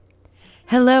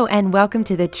Hello and welcome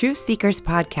to the Truth Seekers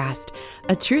podcast.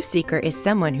 A truth seeker is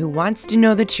someone who wants to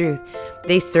know the truth.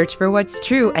 They search for what's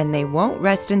true and they won't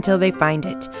rest until they find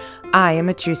it. I am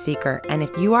a truth seeker, and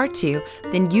if you are too,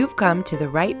 then you've come to the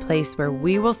right place where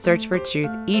we will search for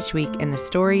truth each week in the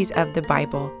stories of the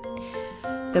Bible.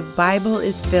 The Bible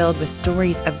is filled with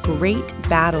stories of great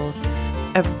battles,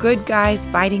 of good guys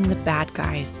fighting the bad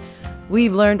guys.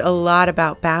 We've learned a lot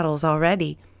about battles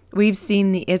already. We've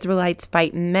seen the Israelites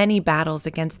fight many battles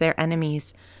against their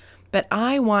enemies. But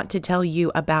I want to tell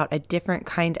you about a different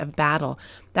kind of battle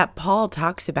that Paul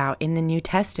talks about in the New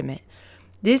Testament.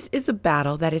 This is a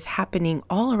battle that is happening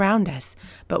all around us,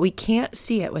 but we can't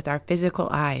see it with our physical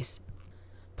eyes.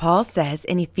 Paul says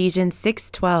in Ephesians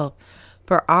 6:12,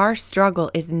 "For our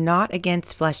struggle is not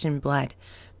against flesh and blood,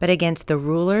 but against the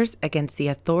rulers, against the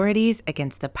authorities,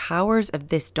 against the powers of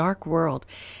this dark world,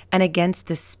 and against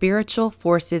the spiritual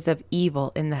forces of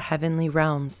evil in the heavenly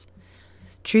realms."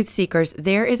 Truth seekers,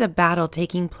 there is a battle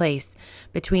taking place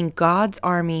between God's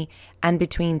army and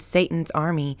between Satan's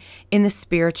army in the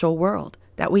spiritual world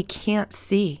that we can't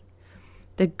see.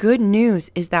 The good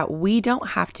news is that we don't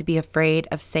have to be afraid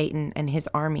of Satan and his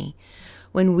army.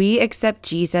 When we accept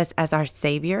Jesus as our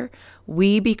Savior,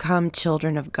 we become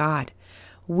children of God.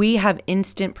 We have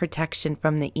instant protection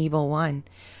from the evil one.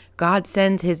 God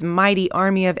sends his mighty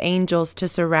army of angels to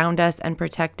surround us and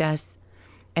protect us.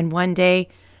 And one day,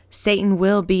 Satan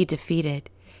will be defeated.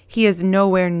 He is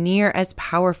nowhere near as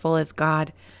powerful as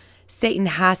God. Satan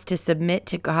has to submit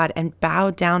to God and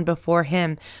bow down before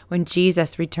him when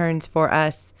Jesus returns for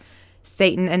us.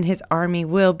 Satan and his army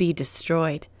will be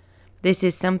destroyed. This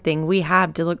is something we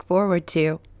have to look forward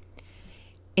to.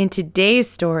 In today's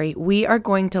story, we are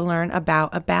going to learn about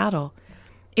a battle.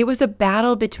 It was a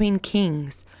battle between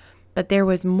kings, but there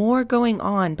was more going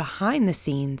on behind the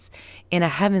scenes in a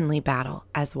heavenly battle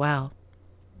as well.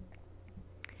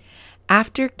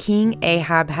 After King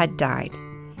Ahab had died,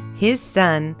 his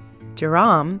son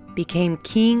Joram became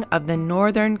king of the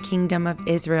northern kingdom of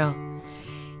Israel.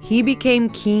 He became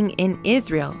king in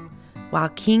Israel, while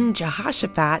King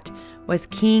Jehoshaphat was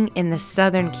king in the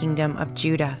southern kingdom of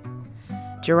Judah.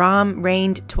 Joram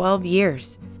reigned 12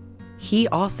 years. He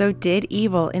also did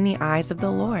evil in the eyes of the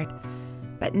Lord,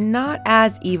 but not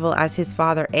as evil as his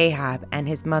father Ahab and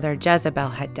his mother Jezebel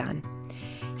had done.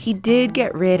 He did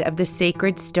get rid of the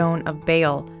sacred stone of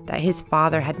Baal that his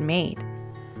father had made,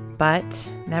 but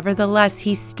nevertheless,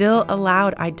 he still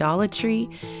allowed idolatry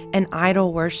and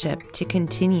idol worship to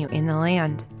continue in the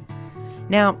land.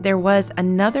 Now, there was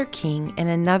another king in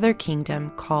another kingdom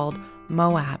called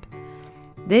Moab.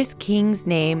 This king's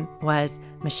name was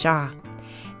Mashah,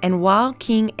 and while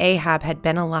King Ahab had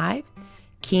been alive,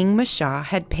 King Mashah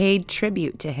had paid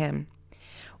tribute to him.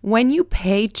 When you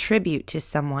pay tribute to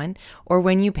someone, or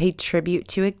when you pay tribute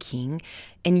to a king,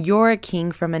 and you're a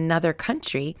king from another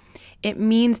country, it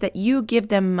means that you give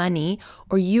them money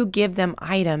or you give them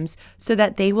items so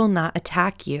that they will not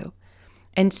attack you.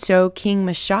 And so King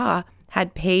Mashah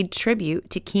had paid tribute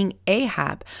to King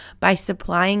Ahab by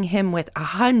supplying him with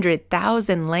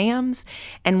 100,000 lambs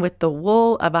and with the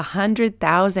wool of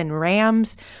 100,000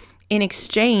 rams in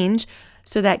exchange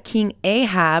so that King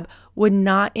Ahab would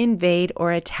not invade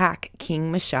or attack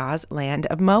King Mashah's land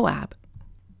of Moab.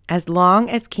 As long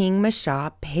as King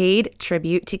Mashah paid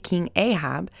tribute to King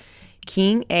Ahab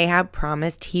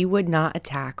promised he would not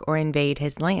attack or invade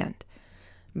his land.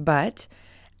 But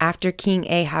after King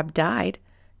Ahab died,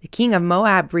 the king of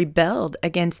Moab rebelled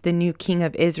against the new king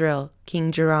of Israel,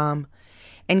 King Joram,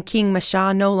 and King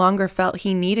Mashah no longer felt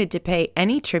he needed to pay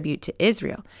any tribute to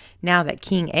Israel now that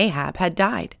King Ahab had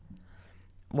died.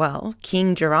 Well,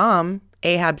 King Joram,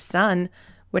 Ahab's son,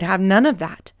 would have none of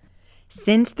that.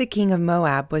 Since the king of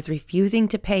Moab was refusing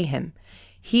to pay him,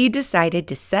 he decided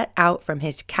to set out from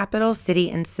his capital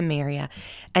city in Samaria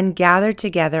and gather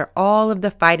together all of the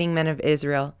fighting men of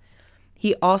Israel.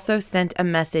 He also sent a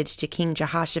message to King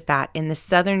Jehoshaphat in the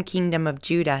southern kingdom of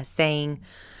Judah, saying,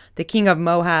 "The king of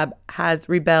Moab has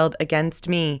rebelled against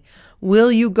me.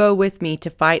 Will you go with me to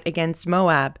fight against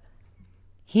Moab?"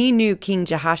 He knew King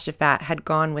Jehoshaphat had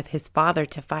gone with his father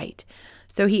to fight,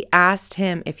 so he asked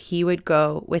him if he would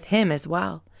go with him as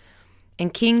well.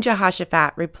 And King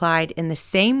Jehoshaphat replied in the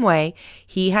same way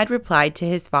he had replied to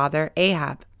his father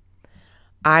Ahab,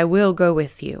 "I will go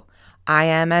with you. I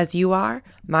am as you are,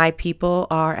 my people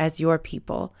are as your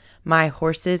people, my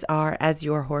horses are as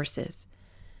your horses."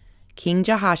 King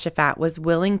Jehoshaphat was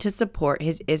willing to support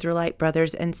his Israelite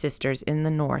brothers and sisters in the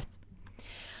north.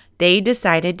 They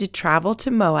decided to travel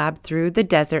to Moab through the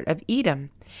desert of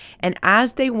Edom. And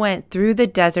as they went through the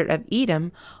desert of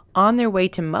Edom, on their way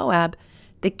to Moab,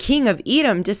 the king of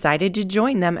Edom decided to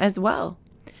join them as well.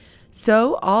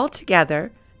 So all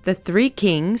together, the three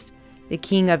kings, the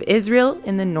king of Israel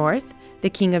in the north, the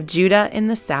king of Judah in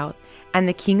the south, and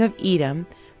the king of Edom,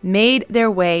 made their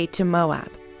way to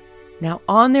Moab. Now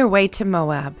on their way to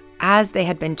Moab, as they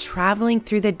had been traveling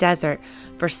through the desert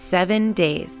for 7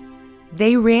 days,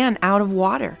 they ran out of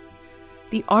water.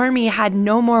 The army had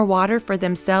no more water for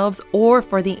themselves or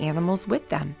for the animals with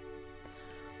them.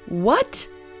 "What?"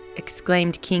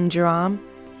 exclaimed King Joram.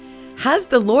 "Has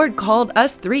the Lord called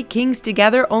us 3 kings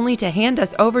together only to hand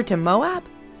us over to Moab?"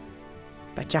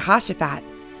 But Jehoshaphat,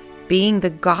 being the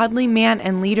godly man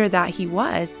and leader that he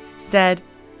was, said,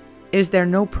 "Is there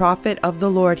no prophet of the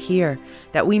Lord here,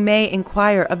 that we may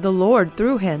inquire of the Lord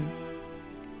through him?"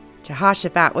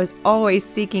 Jehoshaphat was always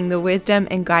seeking the wisdom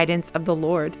and guidance of the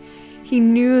Lord. He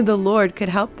knew the Lord could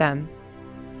help them.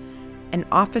 An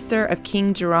officer of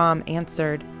King Joram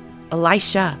answered,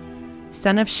 "Elisha,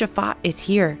 son of Shaphat, is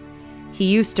here. He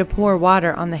used to pour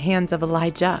water on the hands of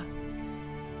Elijah."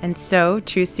 And so,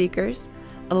 truth seekers,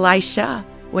 Elisha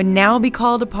would now be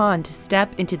called upon to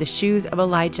step into the shoes of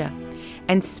Elijah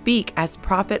and speak as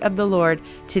prophet of the Lord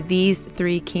to these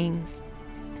 3 kings.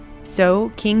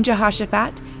 So King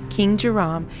Jehoshaphat, King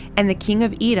Joram, and the king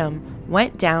of Edom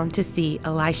went down to see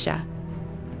Elisha.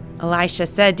 Elisha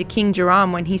said to King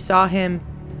Joram when he saw him,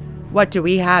 "What do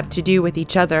we have to do with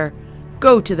each other?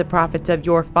 Go to the prophets of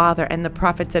your father and the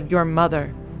prophets of your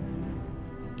mother."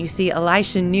 You see,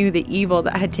 Elisha knew the evil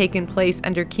that had taken place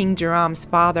under King Joram's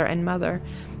father and mother,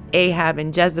 Ahab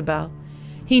and Jezebel.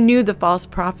 He knew the false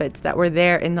prophets that were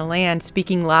there in the land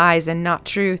speaking lies and not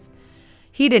truth.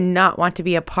 He did not want to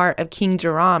be a part of King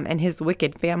Joram and his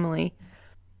wicked family.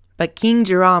 But King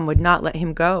Joram would not let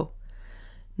him go.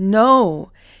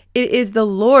 "No, it is the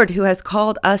Lord who has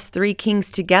called us 3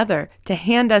 kings together to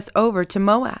hand us over to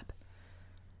Moab."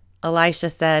 Elisha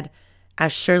said,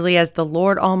 "As surely as the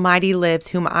Lord Almighty lives,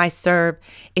 whom I serve,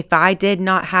 if I did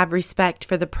not have respect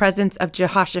for the presence of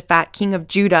Jehoshaphat, king of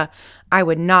Judah, I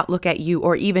would not look at you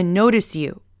or even notice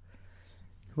you."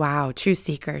 Wow, truth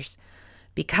seekers.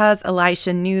 Because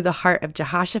Elisha knew the heart of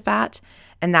Jehoshaphat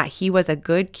and that he was a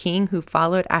good king who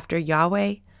followed after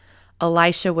Yahweh,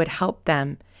 Elisha would help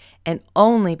them, and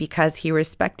only because he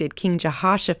respected King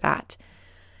Jehoshaphat.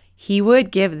 He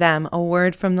would give them a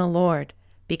word from the Lord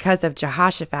because of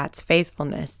Jehoshaphat's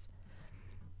faithfulness.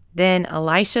 Then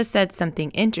Elisha said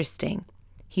something interesting.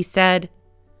 He said,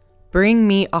 "Bring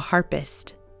me a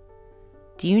harpist."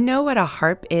 Do you know what a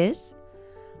harp is?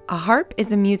 A harp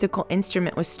is a musical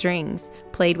instrument with strings,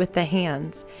 played with the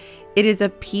hands. It is a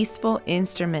peaceful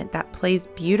instrument that plays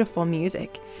beautiful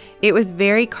music. It was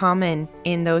very common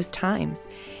in those times.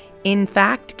 In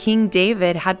fact, King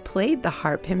David had played the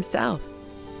harp himself.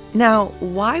 Now,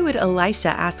 why would Elisha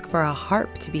ask for a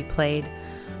harp to be played?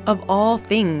 Of all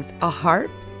things, a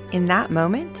harp in that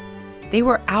moment? They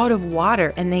were out of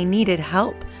water and they needed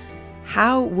help.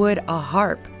 How would a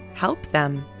harp help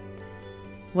them?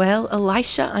 Well,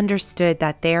 Elisha understood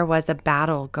that there was a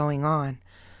battle going on,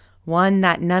 one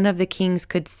that none of the kings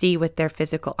could see with their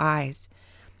physical eyes.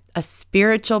 A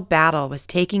spiritual battle was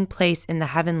taking place in the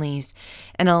heavenlies,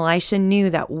 and Elisha knew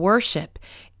that worship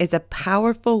is a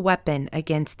powerful weapon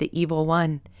against the evil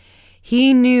one.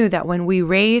 He knew that when we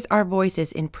raise our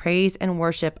voices in praise and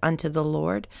worship unto the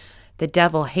Lord, the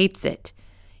devil hates it.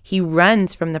 He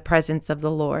runs from the presence of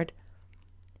the Lord.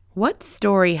 What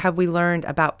story have we learned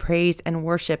about praise and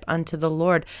worship unto the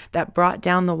Lord that brought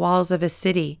down the walls of a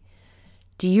city?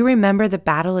 Do you remember the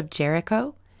Battle of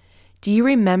Jericho? Do you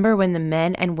remember when the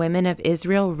men and women of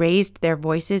Israel raised their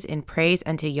voices in praise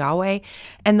unto Yahweh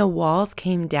and the walls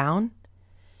came down?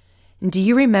 Do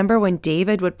you remember when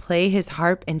David would play his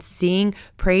harp and sing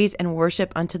praise and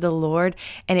worship unto the Lord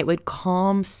and it would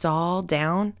calm Saul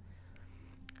down?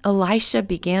 Elisha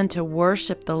began to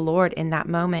worship the Lord in that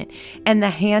moment, and the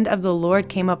hand of the Lord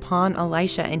came upon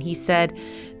Elisha, and he said,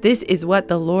 "This is what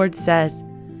the Lord says.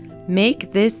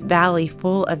 Make this valley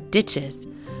full of ditches,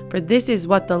 for this is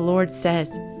what the Lord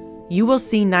says. You will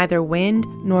see neither wind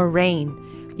nor rain,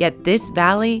 yet this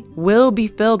valley will be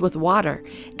filled with water,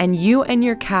 and you and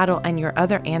your cattle and your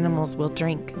other animals will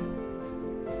drink."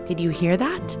 Did you hear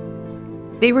that?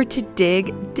 They were to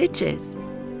dig ditches.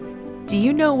 Do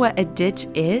you know what a ditch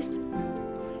is?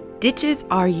 Ditches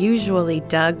are usually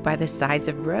dug by the sides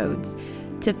of roads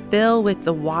to fill with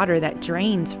the water that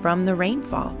drains from the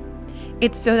rainfall.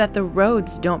 It's so that the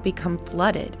roads don't become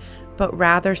flooded, but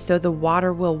rather so the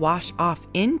water will wash off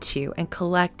into and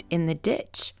collect in the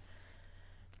ditch.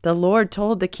 The Lord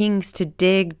told the kings to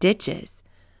dig ditches,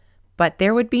 but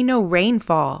there would be no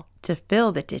rainfall to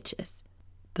fill the ditches.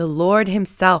 The Lord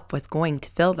himself was going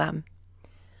to fill them.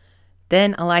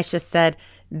 Then Elisha said,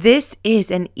 "This is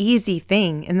an easy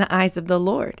thing in the eyes of the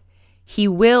Lord. He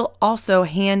will also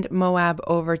hand Moab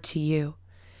over to you.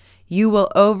 You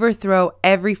will overthrow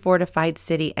every fortified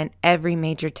city and every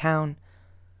major town."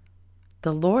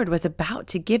 The Lord was about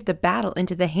to give the battle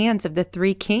into the hands of the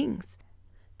 3 kings.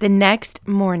 The next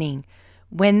morning,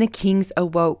 when the kings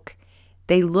awoke,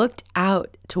 they looked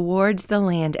out towards the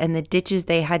land and the ditches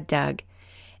they had dug,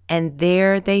 and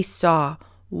there they saw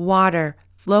water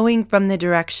flowing from the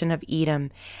direction of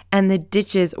Edom, and the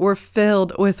ditches were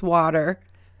filled with water.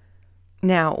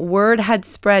 Now, word had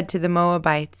spread to the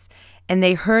Moabites, and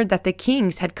they heard that the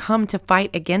kings had come to fight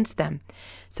against them.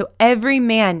 So every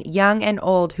man, young and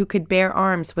old, who could bear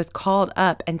arms was called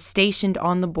up and stationed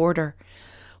on the border.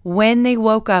 When they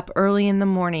woke up early in the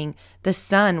morning, the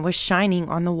sun was shining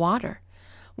on the water.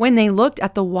 When they looked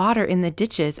at the water in the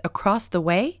ditches across the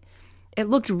way, it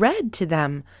looked red to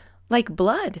them, like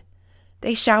blood.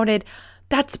 They shouted,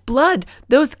 "That's blood!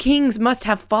 Those kings must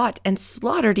have fought and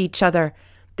slaughtered each other.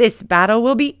 This battle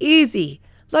will be easy.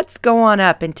 Let's go on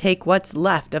up and take what's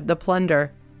left of the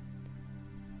plunder."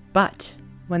 But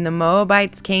when the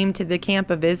Moabites came to the camp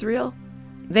of Israel,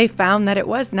 they found that it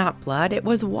was not blood, it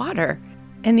was water.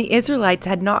 And the Israelites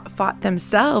had not fought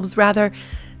themselves. Rather,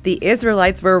 the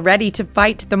Israelites were ready to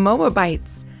fight the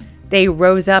Moabites. They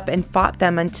rose up and fought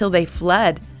them until they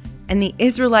fled. And the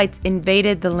Israelites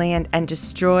invaded the land and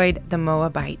destroyed the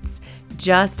Moabites,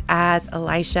 just as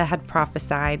Elisha had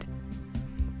prophesied.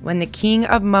 When the king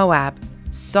of Moab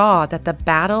saw that the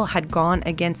battle had gone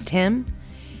against him,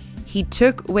 he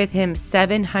took with him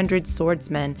 700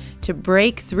 swordsmen to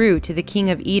break through to the king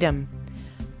of Edom.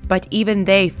 But even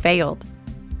they failed.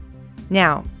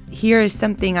 Now, here is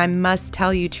something I must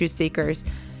tell you, true seekers,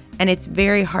 and it's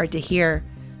very hard to hear,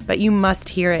 but you must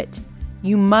hear it.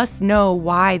 You must know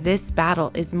why this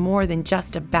battle is more than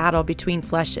just a battle between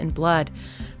flesh and blood,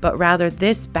 but rather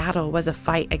this battle was a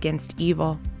fight against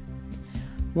evil.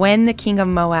 When the king of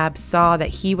Moab saw that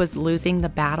he was losing the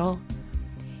battle,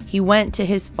 he went to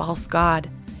his false god,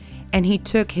 and he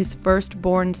took his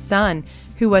firstborn son,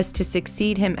 who was to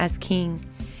succeed him as king,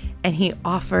 and he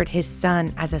offered his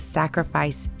son as a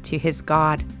sacrifice to his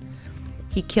god.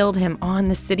 He killed him on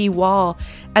the city wall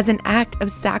as an act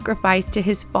of sacrifice to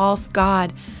his false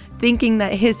god, thinking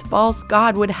that his false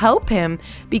god would help him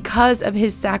because of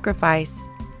his sacrifice.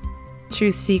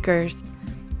 Truth seekers,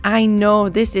 I know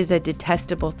this is a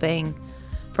detestable thing.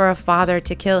 For a father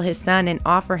to kill his son and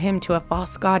offer him to a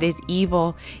false god is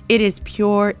evil. It is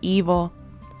pure evil.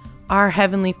 Our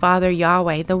Heavenly Father,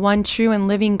 Yahweh, the one true and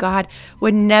living God,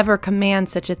 would never command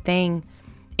such a thing.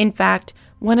 In fact,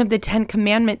 one of the 10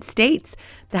 commandments states,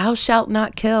 "Thou shalt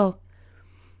not kill."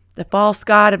 The false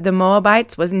god of the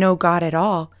Moabites was no god at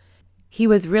all. He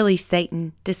was really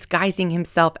Satan, disguising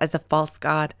himself as a false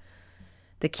god.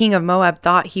 The king of Moab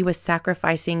thought he was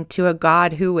sacrificing to a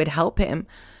god who would help him,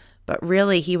 but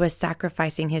really he was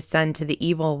sacrificing his son to the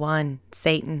evil one,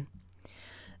 Satan.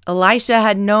 Elisha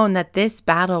had known that this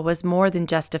battle was more than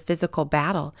just a physical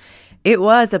battle. It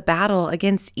was a battle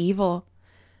against evil.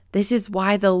 This is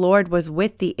why the Lord was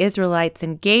with the Israelites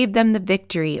and gave them the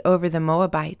victory over the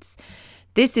Moabites.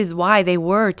 This is why they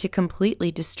were to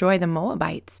completely destroy the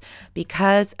Moabites,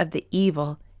 because of the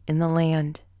evil in the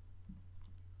land.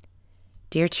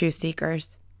 Dear truth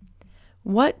seekers,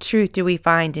 what truth do we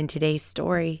find in today's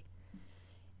story?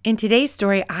 In today's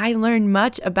story, I learned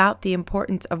much about the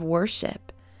importance of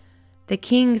worship. The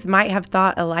kings might have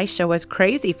thought Elisha was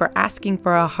crazy for asking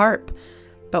for a harp,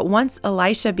 but once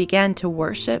Elisha began to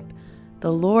worship,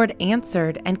 the Lord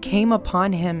answered and came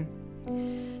upon him.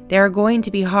 There are going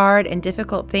to be hard and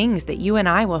difficult things that you and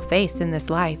I will face in this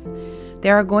life.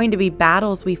 There are going to be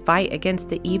battles we fight against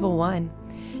the evil one.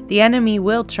 The enemy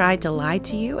will try to lie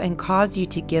to you and cause you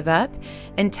to give up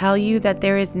and tell you that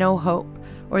there is no hope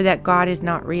or that God is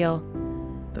not real.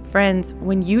 But friends,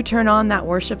 when you turn on that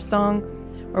worship song,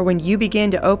 or when you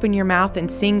begin to open your mouth and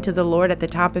sing to the Lord at the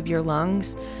top of your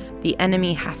lungs, the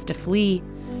enemy has to flee.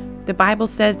 The Bible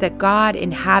says that God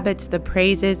inhabits the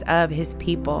praises of his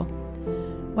people.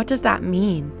 What does that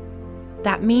mean?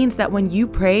 That means that when you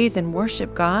praise and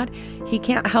worship God, he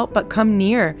can't help but come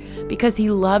near because he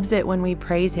loves it when we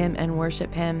praise him and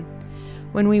worship him.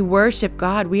 When we worship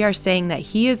God, we are saying that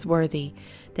he is worthy,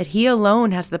 that he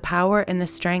alone has the power and the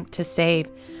strength to save,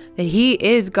 that he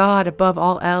is God above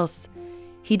all else.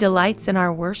 He delights in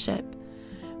our worship.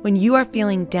 When you are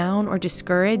feeling down or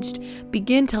discouraged,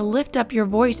 begin to lift up your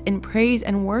voice in praise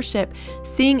and worship.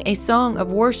 Sing a song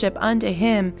of worship unto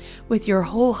him with your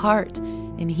whole heart,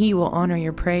 and he will honor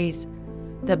your praise.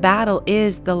 The battle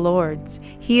is the Lord's.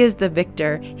 He is the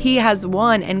victor. He has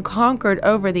won and conquered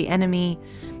over the enemy.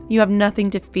 You have nothing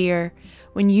to fear.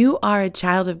 When you are a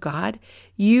child of God,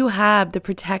 you have the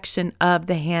protection of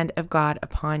the hand of God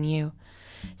upon you.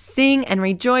 Sing and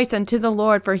rejoice unto the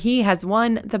Lord, for he has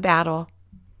won the battle.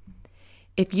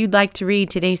 If you'd like to read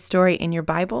today's story in your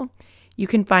Bible, you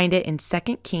can find it in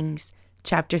 2 Kings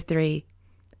chapter 3.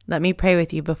 Let me pray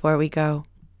with you before we go.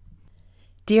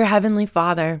 Dear Heavenly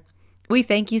Father, we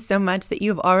thank you so much that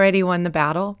you've already won the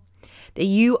battle, that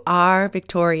you are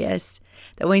victorious,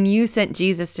 that when you sent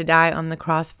Jesus to die on the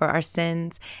cross for our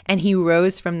sins and he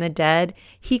rose from the dead,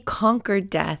 he conquered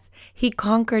death. He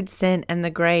conquered sin and the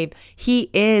grave. He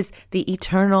is the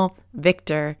eternal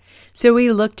victor. So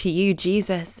we look to you,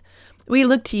 Jesus. We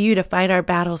look to you to fight our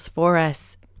battles for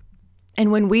us. And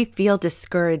when we feel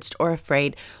discouraged or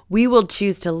afraid, we will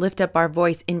choose to lift up our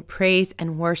voice in praise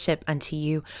and worship unto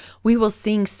you. We will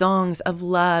sing songs of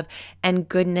love and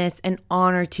goodness and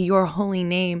honor to your holy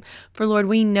name. For Lord,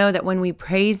 we know that when we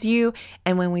praise you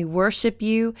and when we worship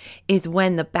you is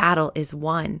when the battle is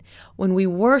won. When we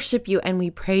worship you and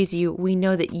we praise you, we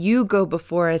know that you go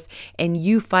before us and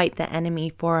you fight the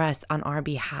enemy for us on our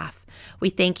behalf. We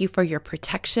thank you for your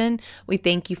protection. We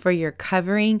thank you for your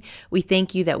covering. We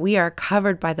thank you that we are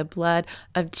covered by the blood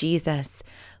of Jesus.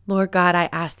 Lord God, I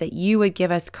ask that you would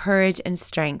give us courage and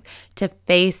strength to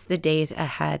face the days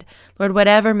ahead. Lord,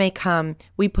 whatever may come,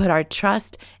 we put our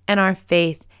trust and our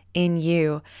faith in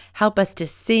you. Help us to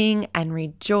sing and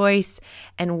rejoice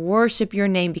and worship your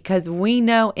name, because we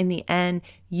know in the end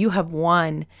you have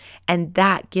won, and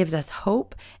that gives us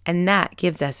hope and that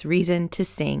gives us reason to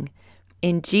sing.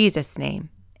 In Jesus' name,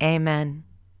 amen.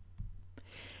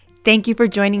 Thank you for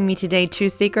joining me today,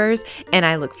 Truth Seekers, and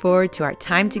I look forward to our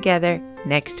time together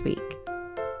next week.